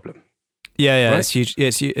problem. Yeah, right? It's huge.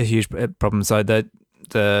 It's a huge problem. So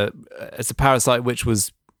it's a parasite which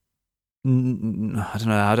was. I don't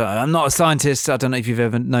know. I'm not a scientist. I don't know if you've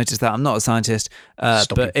ever noticed that. I'm not a scientist.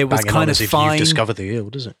 But it was kind of fine. You've discovered the eel,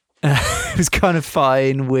 does it? It was kind of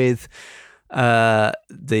fine with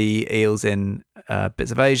the eels in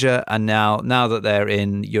bits of Asia, and now that they're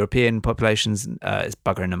in European populations, it's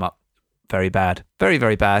buggering them up very bad, very,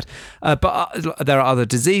 very bad. But there are other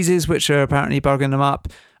diseases which are apparently buggering them up,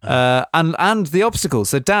 and the obstacles.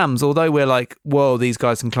 So dams, although we're like, whoa, these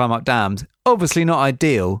guys can climb up dams, obviously not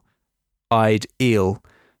ideal-eyed eel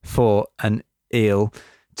for an eel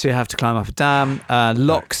to have to climb up a dam.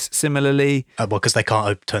 Locks, similarly. Well, because they can't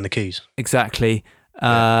overturn the keys. Exactly.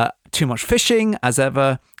 Too much fishing, as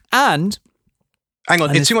ever. And... Hang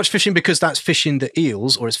on, it's too much fishing because that's fishing the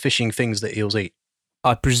eels, or it's fishing things that eels eat?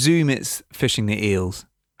 I presume it's fishing the eels,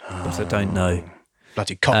 but I don't know.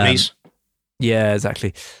 Bloody cockneys. Yeah,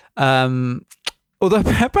 exactly. Although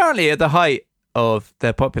apparently at the height of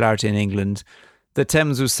their popularity in England, the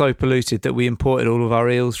Thames was so polluted that we imported all of our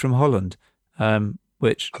eels from Holland,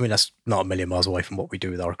 which... I mean, that's not a million miles away from what we do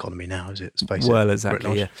with our economy now, is it? Well,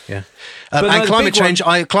 exactly, yeah. And climate change,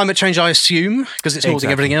 I assume, because it's nosing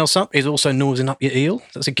everything else up, is also nosing up your eel.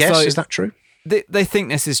 That's a guess. Is that true? They think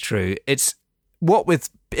this is true. It's what with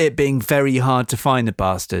it being very hard to find the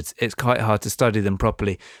bastards, it's quite hard to study them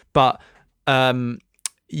properly. But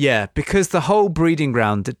because the whole breeding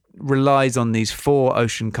ground relies on these 4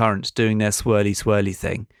 ocean currents doing their swirly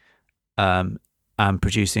thing, and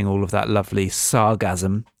producing all of that lovely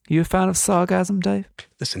sargasm. Are you a fan of sargasm, Dave?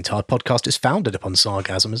 This entire podcast is founded upon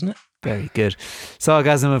sargasm, isn't it? Very good.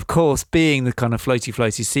 Sargassum, of course, being the kind of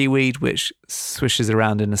floaty seaweed which swishes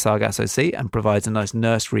around in the Sargasso Sea and provides a nice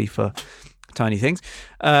nursery for tiny things.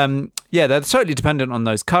 They're totally dependent on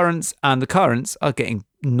those currents, and the currents are getting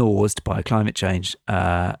gnawed by climate change.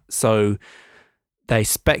 So they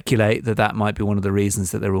speculate that might be one of the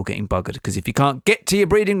reasons that they're all getting buggered, because if you can't get to your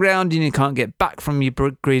breeding ground and you can't get back from your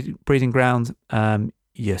breeding ground,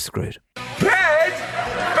 you're screwed.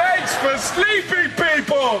 Beds for sleepy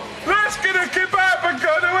people! Let's get a kebab and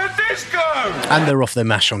go to a disco! And they're off their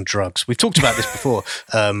mash on drugs. We've talked about this before.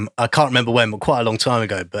 I can't remember when, but quite a long time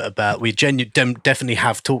ago, but we definitely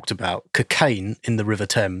have talked about cocaine in the River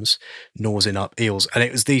Thames nosing up eels. And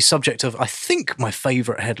it was the subject of, I think, my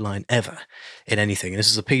favourite headline ever in anything. And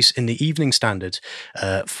this is a piece in the Evening Standard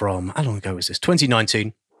from, how long ago was this?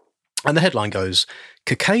 2019. And the headline goes,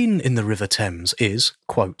 cocaine in the River Thames is,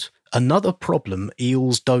 quote, another problem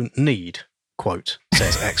eels don't need, quote,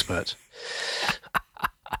 says expert.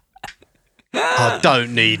 I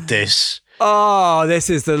don't need this. Oh, this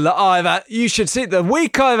is I've had. You should see the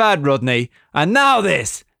week I've had, Rodney, and now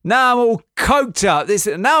this. Now I'm all coked up.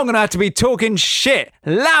 Now I'm going to have to be talking shit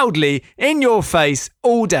loudly in your face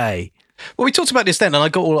all day. Well, we talked about this then, and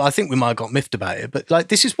I think we might have got miffed about it, but like,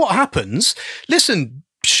 this is what happens. Listen,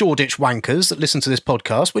 Shoreditch wankers that listen to this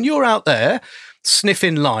podcast, when you're out there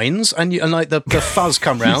sniffing lines and like the fuzz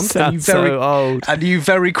come round and you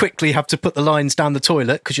very quickly have to put the lines down the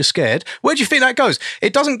toilet because you're scared. Where do you think that goes?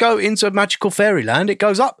 It doesn't go into magical fairyland. It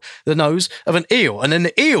goes up the nose of an eel, and then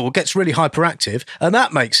the eel gets really hyperactive, and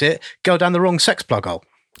that makes it go down the wrong sex plug hole.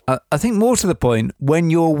 I think more to the point, when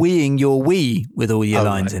you're weeing your wee with all your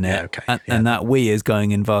lines in it, and that wee is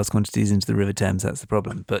going in vast quantities into the River Thames, that's the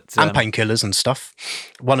problem. But and painkillers and stuff.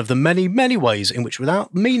 One of the many, many ways in which,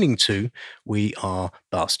 without meaning to, we are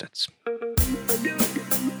bastards.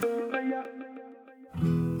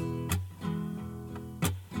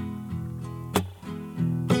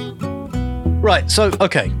 Right, so,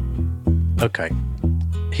 okay.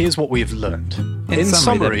 Here's what we've learned. In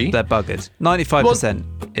summary, they're buggered. 95%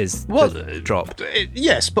 is the drop.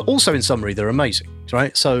 Yes, but also in summary, they're amazing,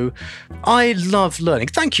 right? So I love learning.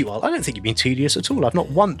 Thank you, Al. I don't think you've been tedious at all. I've not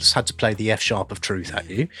once had to play the F sharp of truth at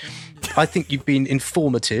you. I think you've been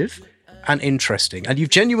informative and interesting, and you've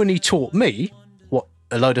genuinely taught me what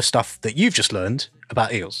a load of stuff that you've just learned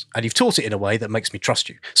about eels, and you've taught it in a way that makes me trust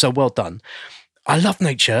you. So well done. I love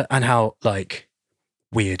nature and how, like,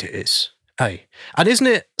 weird it is. Hey, and isn't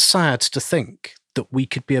it sad to think that we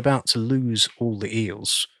could be about to lose all the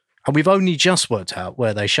eels, and we've only just worked out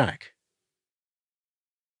where they shag?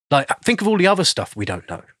 Like, think of all the other stuff we don't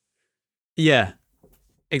know. Yeah,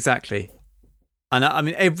 exactly. And I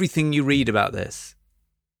mean, everything you read about this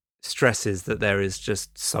stresses that there is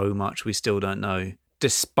just so much we still don't know,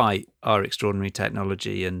 despite our extraordinary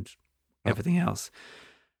technology and everything else.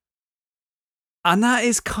 And that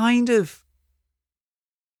is kind of,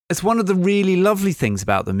 it's one of the really lovely things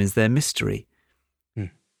about them is their mystery.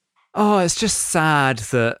 Oh, it's just sad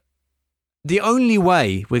that the only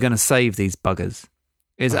way we're going to save these buggers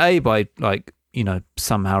is A, by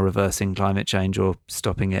somehow reversing climate change or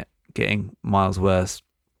stopping it getting miles worse,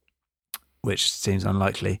 which seems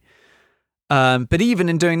unlikely. But even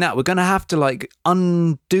in doing that, we're going to have to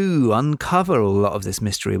uncover a lot of this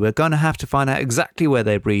mystery. We're going to have to find out exactly where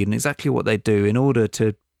they breed and exactly what they do in order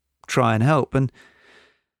to try and help. And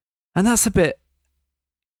that's a bit,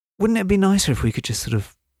 wouldn't it be nicer if we could just sort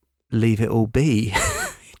of leave it all be?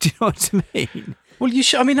 Do you know what I mean? Well,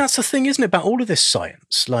 that's the thing, isn't it, about all of this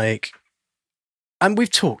science? And we've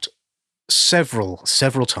talked several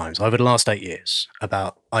times over the last 8 years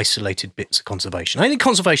about isolated bits of conservation, and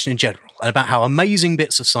conservation in general, and about how amazing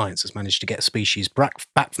bits of science has managed to get a species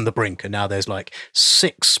back from the brink, and now there's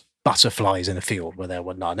 6 butterflies in a field where there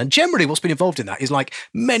were none. And generally what's been involved in that is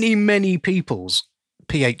many, many people's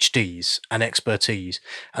PhDs and expertise,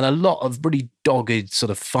 and a lot of really dogged sort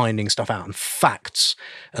of finding stuff out and facts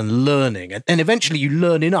and learning. And eventually you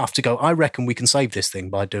learn enough to go, I reckon we can save this thing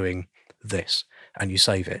by doing this, and you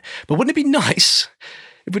save it. But wouldn't it be nice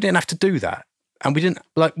if we didn't have to do that? And we didn't,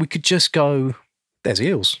 we could just go, there's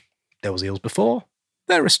eels. There was eels before.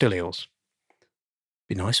 There are still eels.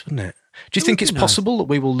 Be nice, wouldn't it? Do you think it's possible that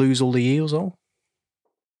we will lose all the eels all?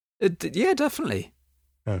 Yeah, definitely.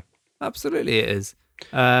 Oh. Absolutely it is.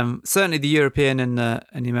 Certainly the European and the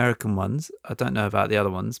American ones. I don't know about the other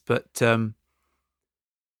ones, but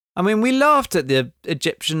we laughed at the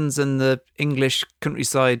Egyptians and the English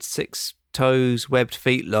countryside 6 toes, webbed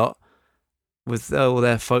feet lot with all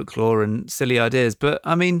their folklore and silly ideas. But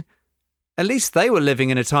at least they were living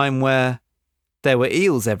in a time where there were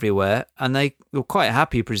eels everywhere, and they were quite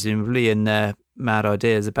happy, presumably, in their mad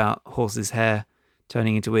ideas about horses' hair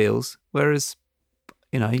turning into eels. Whereas,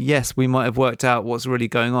 yes, we might have worked out what's really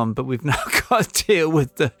going on, but we've now got to deal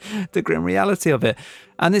with the grim reality of it.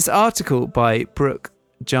 And this article by Brooke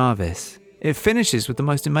Jarvis, it finishes with the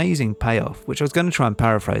most amazing payoff, which I was going to try and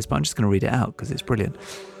paraphrase, but I'm just going to read it out because it's brilliant.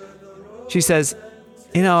 She says,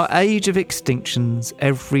 in our age of extinctions,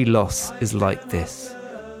 every loss is like this.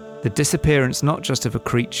 The disappearance not just of a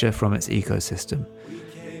creature from its ecosystem,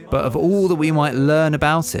 but of all that we might learn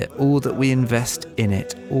about it, all that we invest in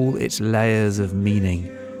it, all its layers of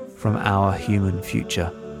meaning from our human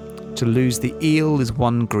future. To lose the eel is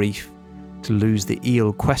one grief, to lose the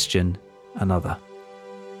eel question, another.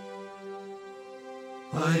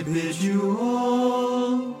 I bid you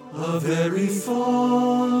all a very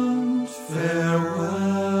fond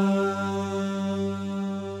farewell.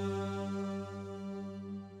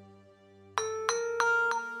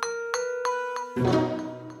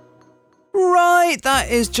 Right,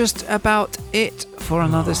 that is just about it for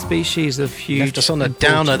another species of huge. Left us on a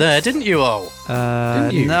downer there, didn't you all?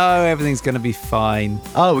 Didn't you? No, everything's going to be fine.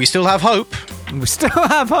 Oh, we still have hope. We still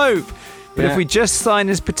have hope. But if we just sign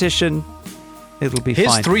this petition, it'll be fine.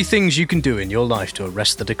 Here's 3 things you can do in your life to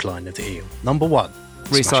arrest the decline of the eel. Number 1,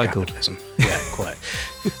 recycle. Yeah, quite.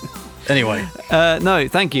 Anyway. No,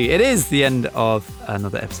 thank you. It is the end of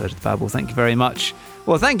another episode of The Babble. Thank you very much.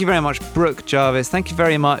 Well, thank you very much, Brooke Jarvis. Thank you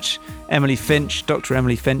very much, Emily Finch, Dr.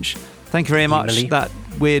 Emily Finch. Thank you very much, that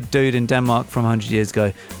weird dude in Denmark from 100 years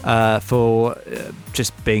ago, for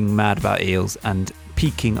just being mad about eels and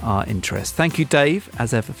piquing our interest. Thank you, Dave,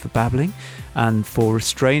 as ever, for babbling and for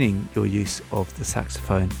restraining your use of the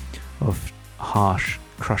saxophone of harsh,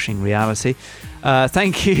 crushing reality.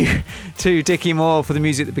 Thank you to Dickie Moore for the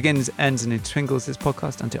music that begins, ends, and intertwingles this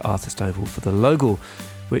podcast, and to Arthur Stovall for the logo,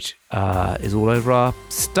 which is all over our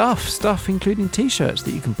stuff, including t-shirts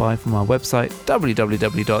that you can buy from our website,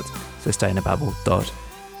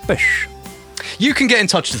 www.sustainababble.fish. You can get in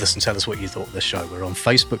touch with us and tell us what you thought of the show. We're on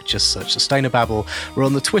Facebook, just search Sustainababble. We're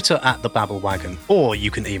on the Twitter @TheBabbleWagon, or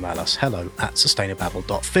you can email us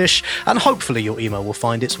hello@sustainababble.fish, and hopefully your email will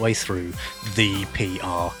find its way through the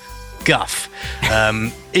PR guff.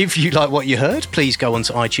 If you like what you heard, please go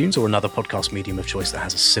onto iTunes or another podcast medium of choice that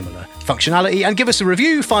has a similar functionality and give us a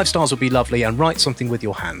review. 5 stars would be lovely, and write something with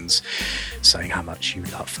your hands saying how much you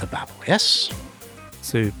love the Babble. Yes?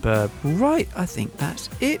 Superb. Right, I think that's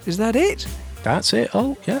it. Is that it? That's it.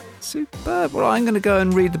 Oh, yeah. Superb. Well, I'm going to go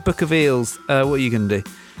and read the Book of Eels. What are you going to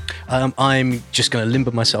do? I'm just going to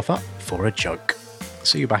limber myself up for a joke.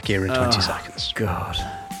 See you back here in 20 seconds. God.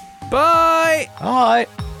 Bye. Bye.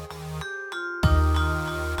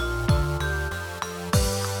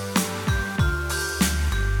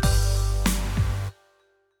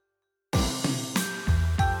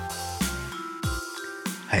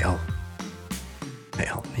 Hey, Ol. Hey,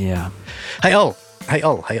 Ol. Yeah. Hey, Ol. Hey,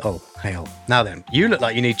 Ol. Hey, Ol. Hey, Ol. Now then, you look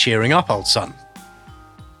like you need cheering up, old son.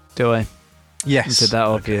 Do I? Yes. Is it that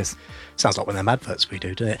obvious? Sounds like one of them adverts we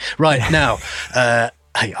do, doesn't it? Right, now,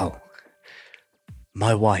 hey, Ol.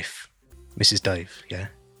 My wife, Mrs. Dave, yeah?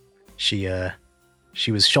 She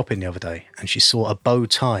was shopping the other day and she saw a bow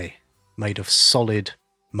tie made of solid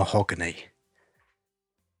mahogany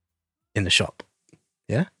in the shop.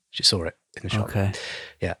 Yeah? She saw it in the shop. Okay.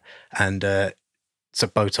 Yeah. And it's a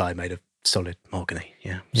bow tie made of solid mahogany.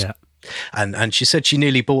 Yeah. Yeah. And she said she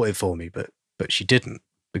nearly bought it for me, but she didn't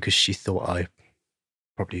because she thought I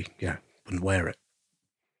probably, wouldn't wear it.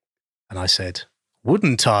 And I said,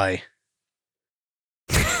 wouldn't I?